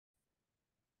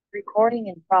Recording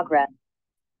in progress.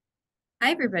 Hi,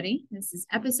 everybody. This is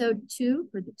episode 2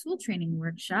 for the tool training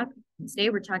workshop. And today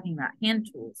we're talking about hand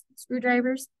tools,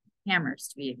 screwdrivers, hammers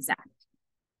to be exact.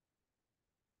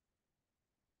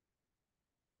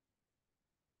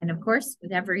 And of course,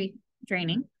 with every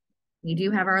training, we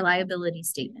do have our liability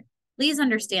statement. Please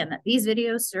understand that these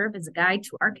videos serve as a guide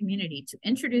to our community to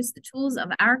introduce the tools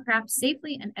of our craft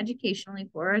safely and educationally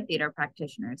for our theater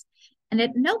practitioners. And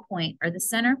at no point are the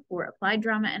Center for Applied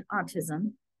Drama and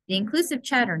Autism, the Inclusive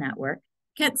Chatter Network,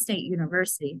 Kent State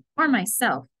University, or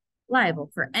myself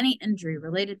liable for any injury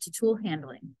related to tool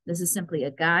handling. This is simply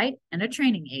a guide and a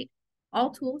training aid. All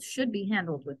tools should be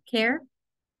handled with care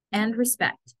and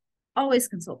respect. Always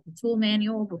consult the tool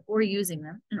manual before using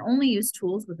them and only use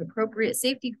tools with appropriate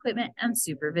safety equipment and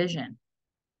supervision.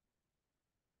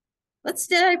 Let's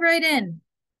dive right in.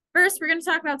 First, we're going to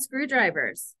talk about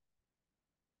screwdrivers.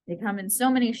 They come in so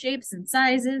many shapes and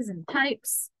sizes and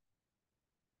types.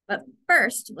 But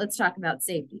first, let's talk about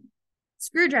safety.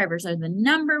 Screwdrivers are the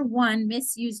 #1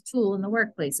 misused tool in the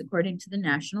workplace, according to the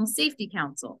National Safety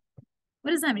Council.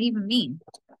 What does that even mean?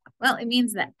 Well, it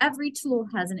means that every tool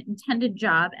has an intended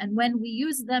job, and when we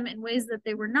use them in ways that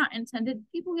they were not intended,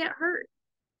 people get hurt.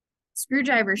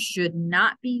 Screwdrivers should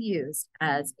not be used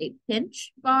as a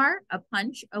pinch bar, a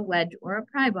punch, a wedge, or a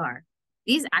pry bar.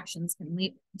 These actions can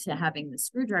lead to having the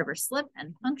screwdriver slip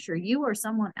and puncture you or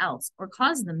someone else, or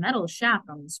cause the metal shaft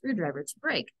on the screwdriver to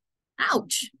break.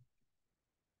 Ouch!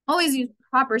 Always use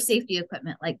proper safety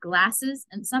equipment like glasses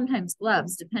and sometimes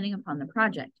gloves, depending upon the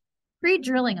project.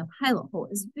 Pre-drilling a pilot hole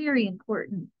is very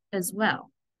important as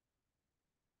well.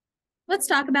 Let's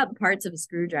talk about the parts of a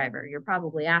screwdriver. You're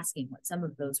probably asking what some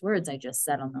of those words I just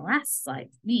said on the last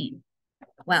slide mean.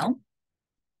 Well,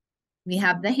 we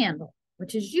have the handle,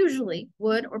 which is usually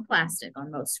wood or plastic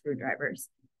on most screwdrivers.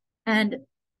 And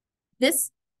this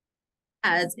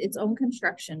has its own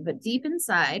construction, but deep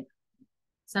inside,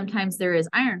 sometimes there is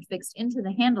iron fixed into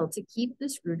the handle to keep the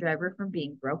screwdriver from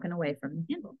being broken away from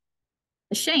the handle.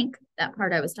 The shank, that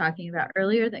part I was talking about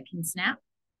earlier that can snap,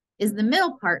 is the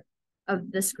middle part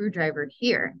of the screwdriver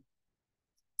here.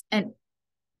 And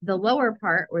the lower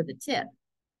part, or the tip,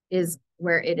 is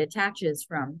where it attaches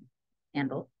from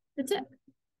handle to tip.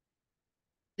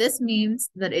 This means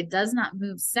that it does not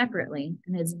move separately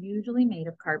and is usually made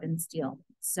of carbon steel.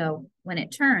 So when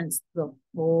it turns, the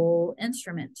whole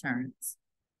instrument turns.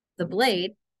 The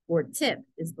blade, or tip,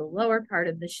 is the lower part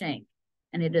of the shank,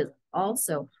 and it is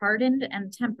also hardened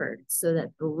and tempered so that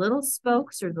the little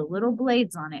spokes or the little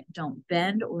blades on it don't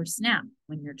bend or snap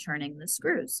when you're turning the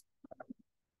screws.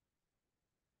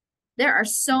 There are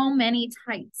so many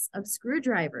types of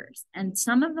screwdrivers, and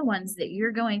some of the ones that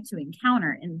you're going to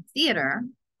encounter in theater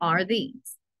are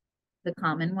these. The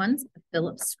common ones, a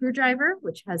Phillips screwdriver,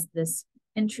 which has this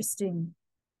interesting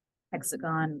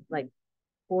hexagon, like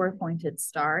 4-pointed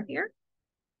star here.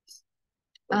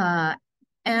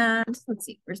 And let's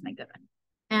see, where's my good one?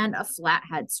 And a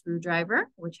flathead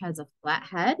screwdriver, which has a flat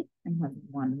head and has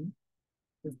one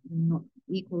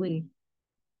equally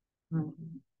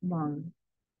long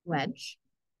wedge.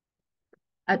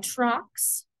 A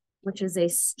trox, which is a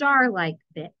star-like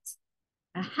bit.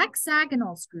 A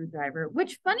hexagonal screwdriver,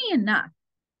 which, funny enough,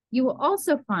 you will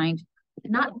also find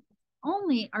not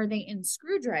only are they in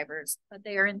screwdrivers, but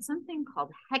they are in something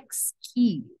called hex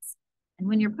keys. And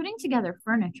when you're putting together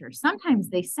furniture, sometimes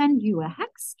they send you a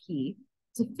hex key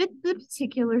to fit the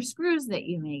particular screws that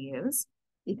you may use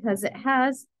because it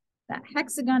has that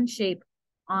hexagon shape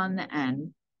on the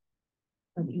end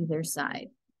of either side.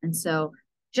 And so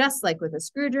just like with a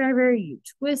screwdriver, you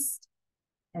twist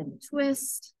and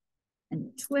twist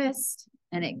and twist,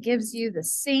 and it gives you the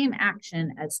same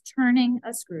action as turning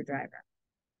a screwdriver.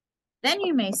 Then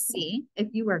you may see if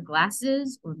you wear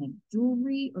glasses or make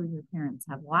jewelry or your parents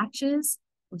have watches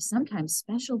or sometimes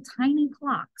special tiny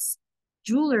clocks.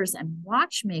 Jewelers and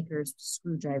watchmakers'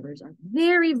 screwdrivers are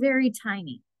very, very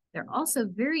tiny. They're also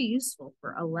very useful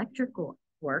for electrical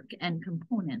work and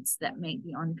components that may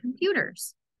be on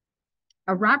computers.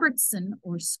 A Robertson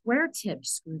or square-tipped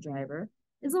screwdriver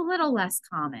is a little less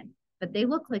common, but they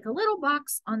look like a little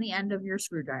box on the end of your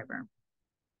screwdriver.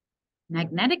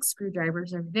 Magnetic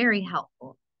screwdrivers are very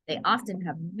helpful. They often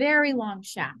have very long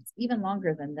shafts, even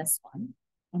longer than this one.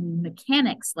 And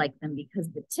mechanics like them because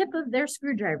the tip of their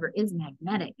screwdriver is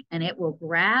magnetic and it will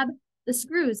grab the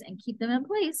screws and keep them in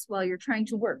place while you're trying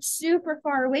to work super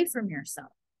far away from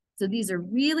yourself. So these are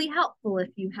really helpful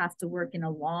if you have to work in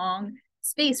a long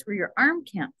space where your arm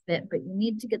can't fit, but you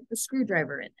need to get the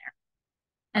screwdriver in there.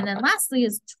 And then lastly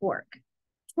is torque.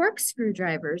 Torque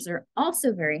screwdrivers are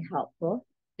also very helpful.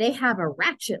 They have a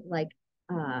ratchet like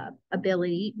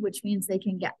ability, which means they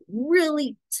can get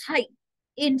really tight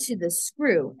into the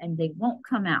screw and they won't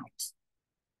come out.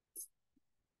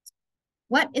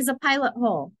 What is a pilot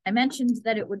hole? I mentioned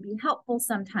that it would be helpful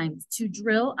sometimes to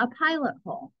drill a pilot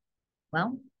hole.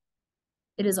 Well,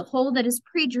 it is a hole that is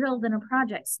pre-drilled in a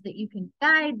project so that you can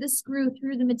guide the screw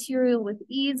through the material with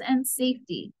ease and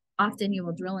safety. Often you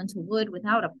will drill into wood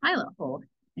without a pilot hole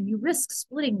and you risk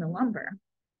splitting the lumber.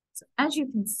 So as you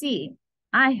can see,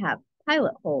 I have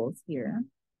pilot holes here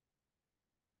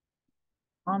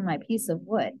on my piece of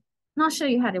wood. And I'll show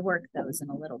you how to work those in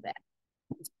a little bit.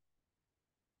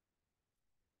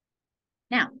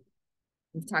 Now,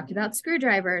 we've talked about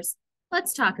screwdrivers.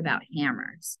 Let's talk about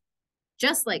hammers.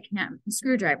 Just like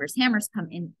screwdrivers, hammers come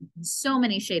in so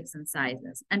many shapes and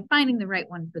sizes, and finding the right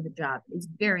one for the job is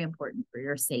very important for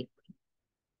your safety.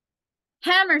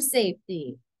 Hammer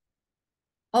safety.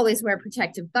 Always wear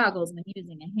protective goggles when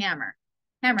using a hammer.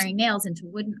 Hammering nails into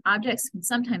wooden objects can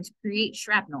sometimes create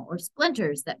shrapnel or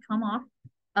splinters that come off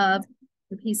of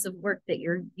the piece of work that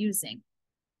you're using.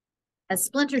 As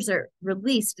splinters are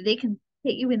released, they can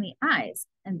hit you in the eyes,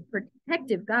 and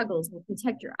protective goggles will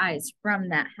protect your eyes from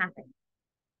that happening.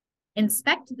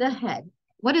 Inspect the head.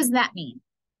 What does that mean?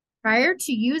 Prior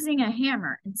to using a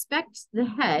hammer, inspect the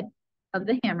head of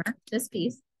the hammer, this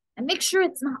piece, and make sure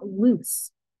it's not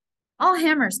loose. All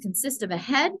hammers consist of a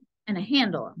head and a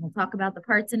handle, and we'll talk about the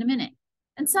parts in a minute.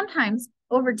 And sometimes,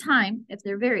 over time, if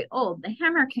they're very old, the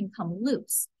hammer can come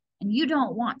loose, and you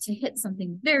don't want to hit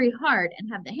something very hard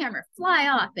and have the hammer fly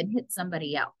off and hit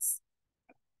somebody else.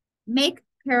 Make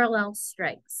parallel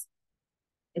strikes.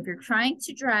 If you're trying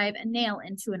to drive a nail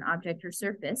into an object or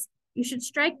surface, you should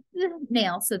strike the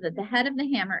nail so that the head of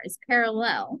the hammer is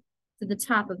parallel to the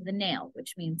top of the nail,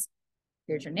 which means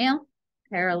here's your nail,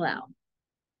 parallel.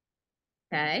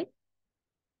 Okay.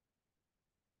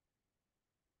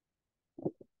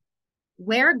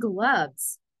 Wear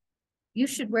gloves. You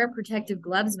should wear protective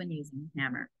gloves when using a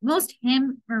hammer. Most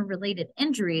hammer-related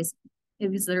injuries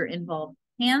either involve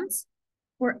hands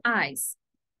or eyes.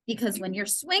 Because when you're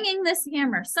swinging this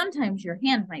hammer, sometimes your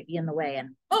hand might be in the way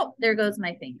and, oh, there goes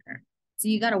my finger. So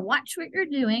you got to watch what you're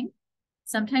doing.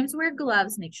 Sometimes wear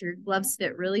gloves. Make sure your gloves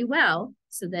fit really well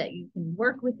so that you can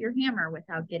work with your hammer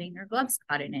without getting your gloves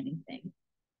caught in anything.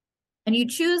 And you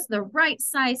choose the right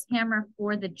size hammer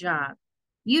for the job.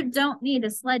 You don't need a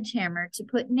sledgehammer to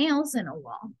put nails in a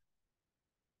wall.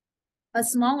 A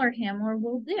smaller hammer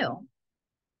will do.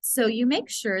 So you make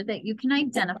sure that you can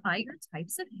identify your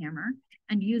types of hammer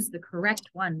and use the correct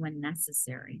one when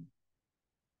necessary.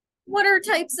 What are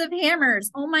types of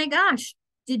hammers? Oh my gosh,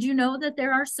 did you know that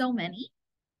there are so many?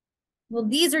 Well,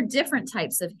 these are different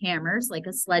types of hammers, like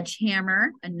a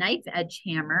sledgehammer, a knife edge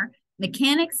hammer,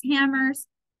 mechanics hammers,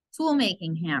 tool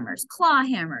making hammers, claw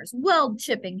hammers, weld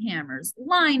chipping hammers,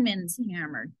 lineman's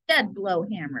hammer, dead blow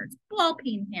hammers, ball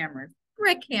peen hammers,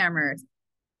 brick hammers,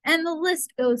 and the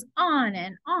list goes on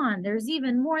and on. There's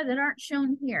even more that aren't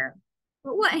shown here.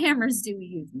 But what hammers do we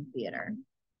use in theater?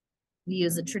 We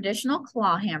use a traditional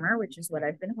claw hammer, which is what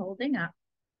I've been holding up.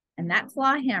 And that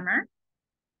claw hammer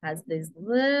has this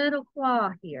little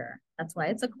claw here. That's why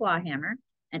it's a claw hammer.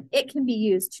 And it can be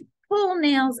used to pull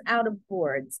nails out of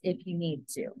boards if you need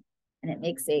to. And it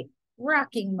makes a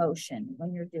rocking motion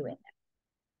when you're doing it.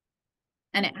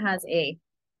 And it has a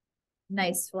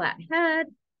nice flat head.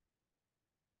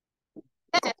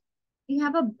 And you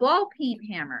have a ball peen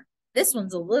hammer. This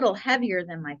one's a little heavier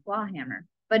than my claw hammer,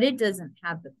 but it doesn't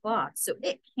have the claw, so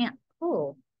it can't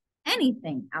pull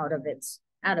anything out of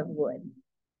wood.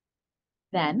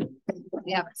 Then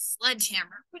we have a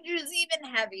sledgehammer, which is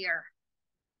even heavier.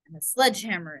 And the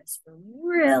sledgehammer is for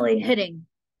really hitting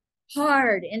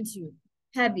hard into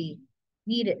heavy,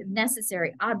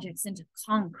 necessary objects, into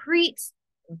concrete,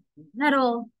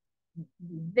 metal.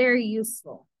 Very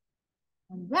useful.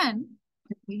 And then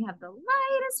we have the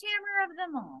lightest hammer of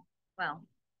them all. Well,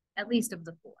 at least of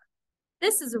the four.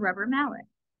 This is a rubber mallet.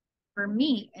 For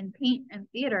me, in paint and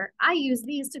theater, I use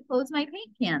these to close my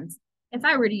paint cans. If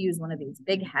I were to use one of these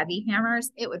big, heavy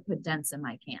hammers, it would put dents in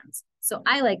my cans. So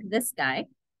I like this guy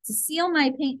to seal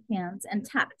my paint cans and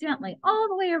tap gently all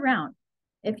the way around.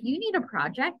 If you need a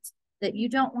project that you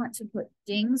don't want to put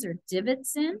dings or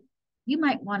divots in, you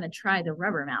might want to try the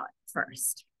rubber mallet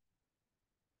first.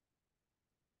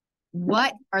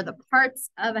 What are the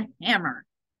parts of a hammer?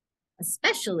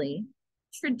 Especially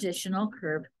traditional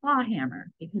curved claw hammer,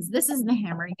 because this is the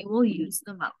hammer you will use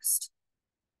the most.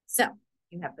 So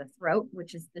you have the throat,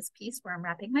 which is this piece where I'm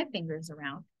wrapping my fingers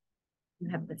around. You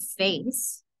have the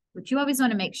face, which you always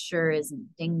want to make sure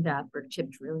isn't dinged up or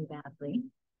chipped really badly.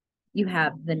 You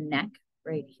have the neck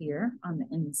right here on the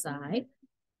inside.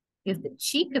 You have the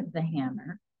cheek of the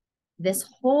hammer. This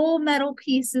whole metal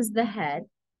piece is the head.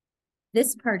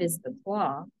 This part is the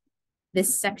claw.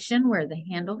 This section where the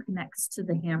handle connects to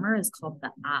the hammer is called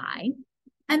the eye.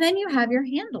 And then you have your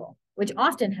handle, which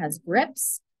often has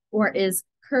grips or is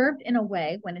curved in a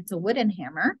way when it's a wooden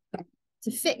hammer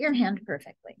to fit your hand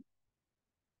perfectly.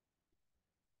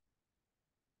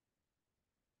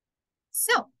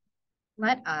 So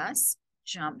let us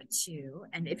jump to,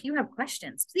 and if you have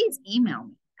questions, please email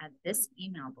me at this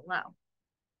email below.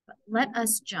 But let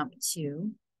us jump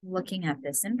to looking at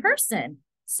this in person.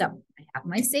 So I have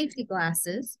my safety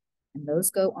glasses, and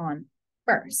those go on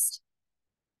first.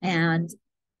 And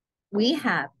we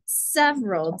have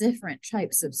several different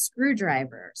types of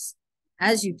screwdrivers.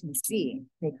 As you can see,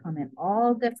 they come in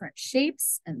all different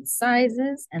shapes and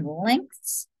sizes and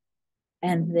lengths,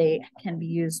 and they can be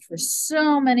used for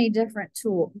so many different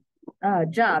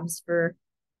jobs for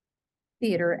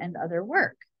theater and other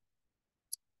work.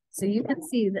 So you can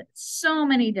see that so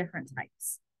many different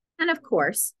types. And of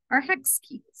course, our hex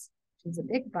keys, which is a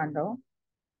big bundle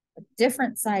of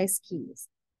different size keys.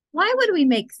 Why would we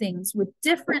make things with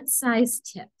different size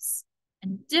tips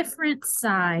and different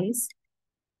size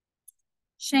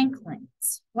shank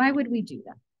lengths? Why would we do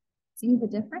that? See the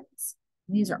difference?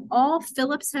 These are all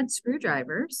Phillips head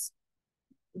screwdrivers.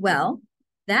 Well,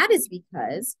 that is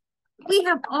because we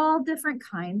have all different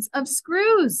kinds of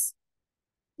screws.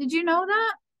 Did you know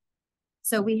that?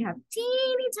 So we have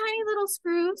teeny tiny little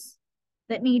screws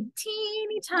that need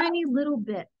teeny tiny little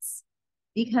bits,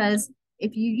 because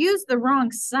if you use the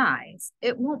wrong size,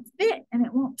 it won't fit and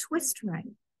it won't twist right.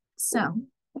 So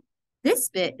this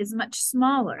bit is much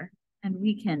smaller, and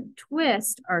we can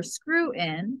twist our screw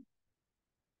in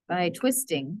by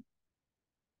twisting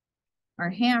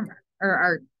our hammer,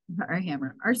 or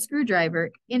our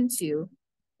screwdriver into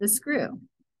the screw.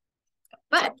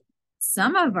 But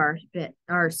some of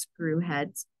our screw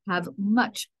heads have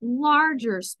much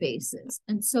larger spaces,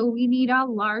 and so we need a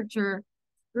larger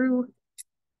screw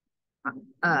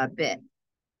bit.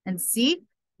 And see,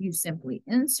 you simply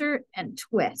insert and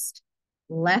twist.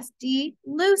 Lefty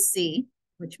loosey,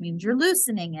 which means you're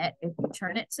loosening it if you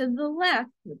turn it to the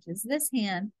left, which is this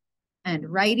hand,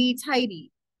 and righty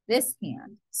tighty, this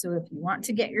hand. So if you want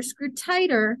to get your screw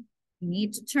tighter, you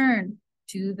need to turn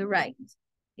to the right.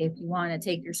 If you want to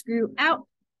take your screw out,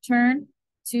 turn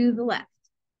to the left.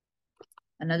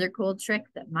 Another cool trick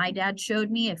that my dad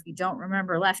showed me, if you don't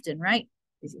remember left and right,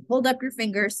 is you hold up your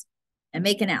fingers and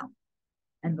make an L.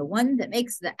 And the one that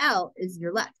makes the L is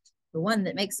your left. The one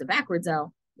that makes a backwards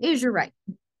L is your right.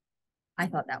 I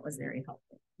thought that was very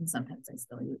helpful, and sometimes I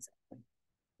still use it.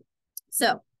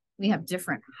 So we have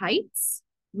different heights,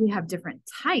 we have different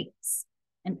types,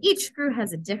 and each screw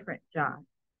has a different job.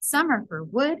 Some are for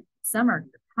wood, some are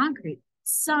for concrete,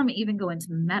 some even go into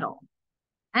metal.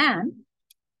 And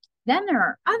then there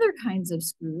are other kinds of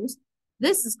screws.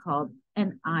 This is called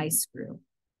an eye screw.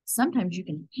 Sometimes you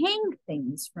can hang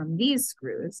things from these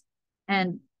screws,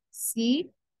 and see,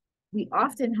 we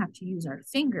often have to use our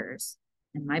fingers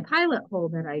and my pilot hole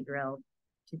that I drilled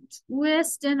to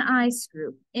twist an eye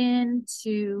screw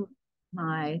into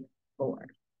my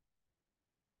board.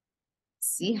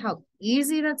 See how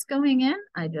easy that's going in?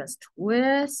 I just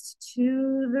twist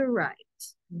to the right.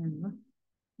 And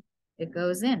it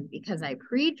goes in because I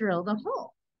pre-drilled a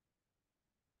hole.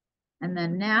 And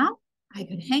then now I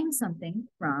could hang something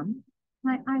from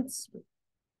my eye screw.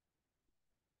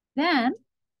 Then,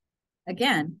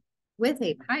 again, with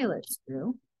a pilot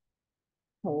screw,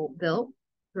 hole built,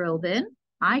 drilled in,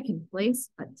 I can place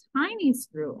a tiny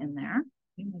screw in there,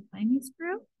 a tiny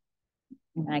screw,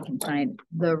 and I can find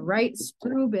the right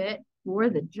screw bit for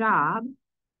the job.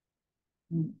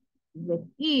 And with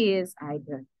ease, I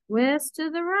just twist to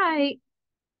the right,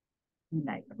 and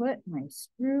I put my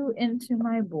screw into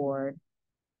my board.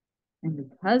 And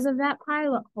because of that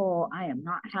pilot hole, I am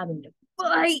not having to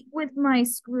fight with my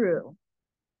screw.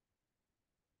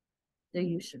 So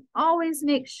you should always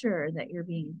make sure that you're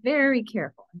being very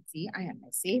careful. And see, I have my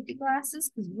safety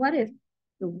glasses, because what if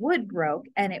the wood broke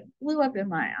and it flew up in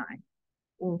my eye?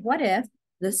 Or what if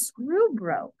the screw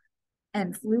broke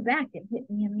and flew back and hit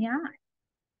me in the eye?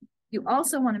 You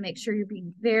also want to make sure you're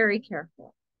being very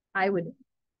careful. I would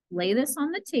lay this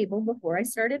on the table before I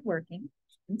started working.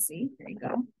 You can see, there you go.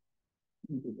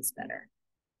 Let me do this better.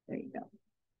 There you go.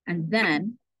 And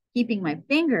then, keeping my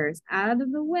fingers out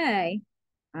of the way,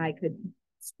 I could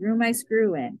screw my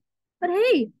screw in. But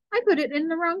hey, I put it in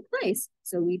the wrong place.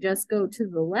 So we just go to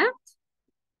the left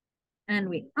and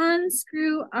we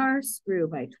unscrew our screw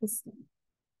by twisting.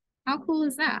 How cool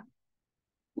is that?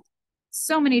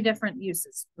 So many different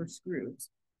uses for screws.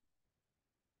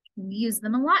 We use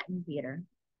them a lot in theater.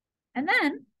 And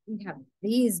then we have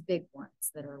these big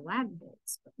ones that are lag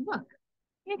bolts. But look,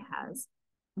 it has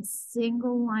a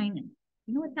single line in it.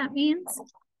 You know what that means?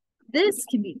 This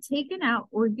can be taken out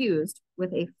or used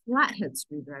with a flathead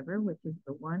screwdriver, which is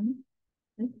the one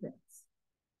like this.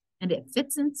 And it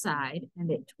fits inside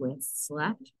and it twists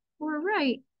left or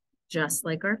right, just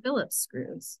like our Phillips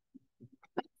screws.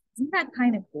 Isn't that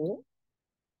kind of cool?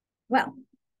 Well,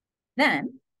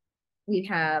 then we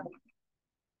have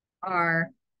our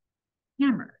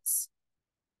hammers.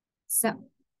 So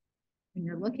when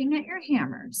you're looking at your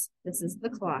hammers, this is the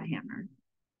claw hammer.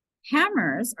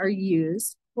 Hammers are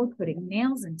used for putting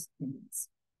nails into things.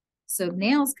 So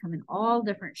nails come in all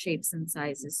different shapes and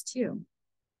sizes too.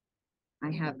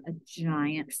 I have a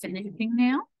giant finishing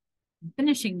nail.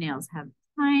 Finishing nails have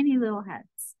tiny little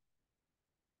heads.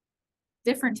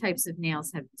 Different types of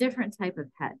nails have different type of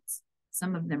heads.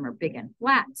 Some of them are big and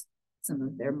flat. Some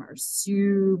of them are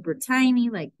super tiny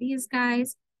like these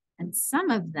guys. And some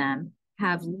of them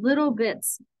have little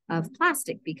bits of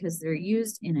plastic because they're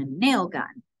used in a nail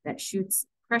gun that shoots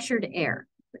pressured air.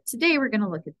 But today we're going to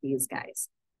look at these guys.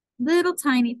 Little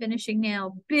tiny finishing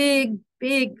nail, big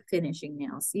finishing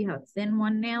nail. See how thin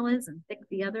one nail is and thick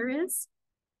the other is?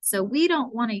 So we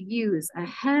don't want to use a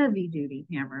heavy duty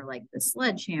hammer like the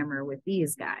sledgehammer with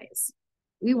these guys.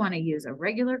 We want to use a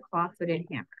regular claw-footed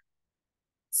hammer.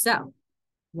 So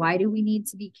why do we need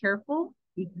to be careful?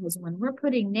 Because when we're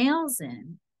putting nails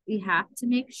in, we have to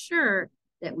make sure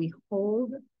that we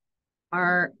hold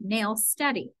our nail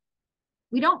steady.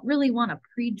 We don't really want to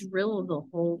pre-drill the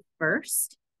hole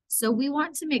first. So we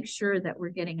want to make sure that we're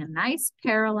getting a nice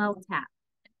parallel tap.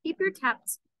 Keep your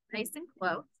taps nice and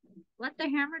close. Let the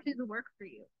hammer do the work for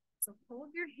you. So hold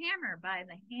your hammer by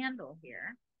the handle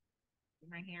here.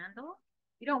 My handle.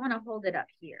 You don't want to hold it up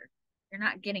here. You're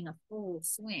not getting a full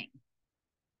swing.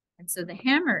 And so the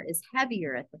hammer is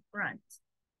heavier at the front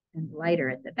and lighter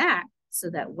at the back so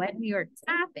that when you're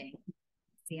tapping,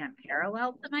 see I'm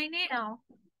parallel to my nail,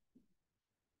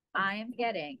 I am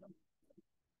getting,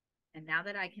 and now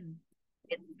that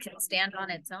it can stand on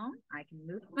its own, I can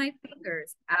move my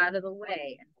fingers out of the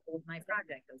way and hold my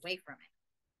project away from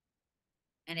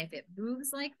it. And if it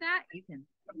moves like that, you can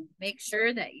make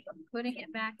sure that you're putting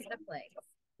it back into place.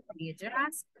 You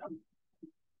just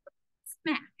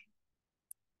smack.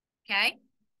 Okay?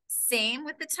 Same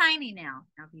with the tiny nail.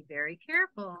 Now be very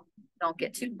careful. Don't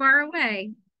get too far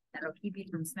away. That'll keep you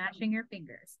from smashing your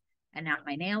fingers. And now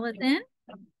my nail is in.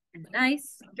 And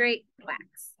nice straight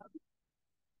wax.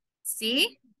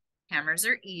 See, hammers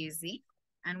are easy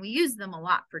and we use them a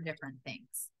lot for different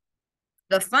things.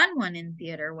 The fun one in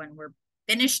theater when we're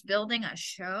finished building a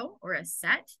show or a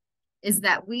set is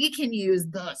that we can use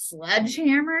the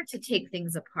sledgehammer to take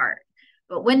things apart.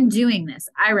 But when doing this,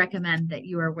 I recommend that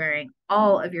you are wearing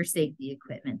all of your safety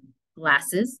equipment,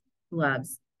 glasses,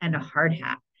 gloves, and a hard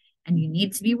hat. And you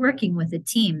need to be working with a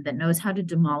team that knows how to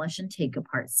demolish and take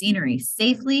apart scenery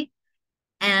safely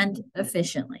and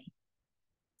efficiently.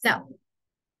 So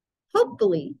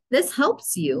hopefully this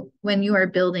helps you when you are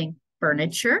building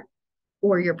furniture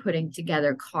or you're putting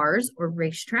together cars or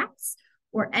racetracks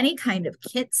or any kind of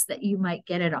kits that you might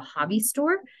get at a hobby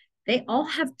store. They all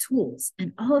have tools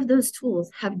and all of those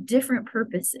tools have different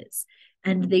purposes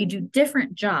and they do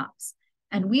different jobs.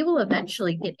 And we will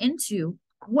eventually get into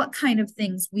what kind of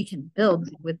things we can build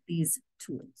with these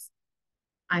tools.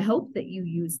 I hope that you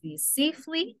use these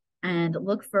safely and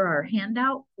look for our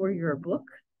handout for your book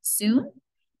soon.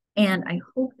 And I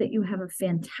hope that you have a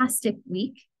fantastic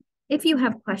week. If you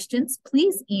have questions,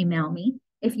 please email me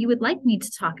if you would like me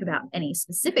to talk about any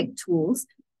specific tools.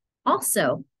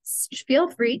 Also, feel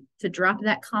free to drop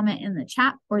that comment in the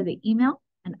chat or the email,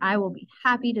 and I will be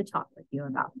happy to talk with you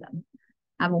about them.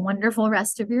 Have a wonderful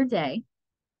rest of your day.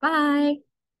 Bye.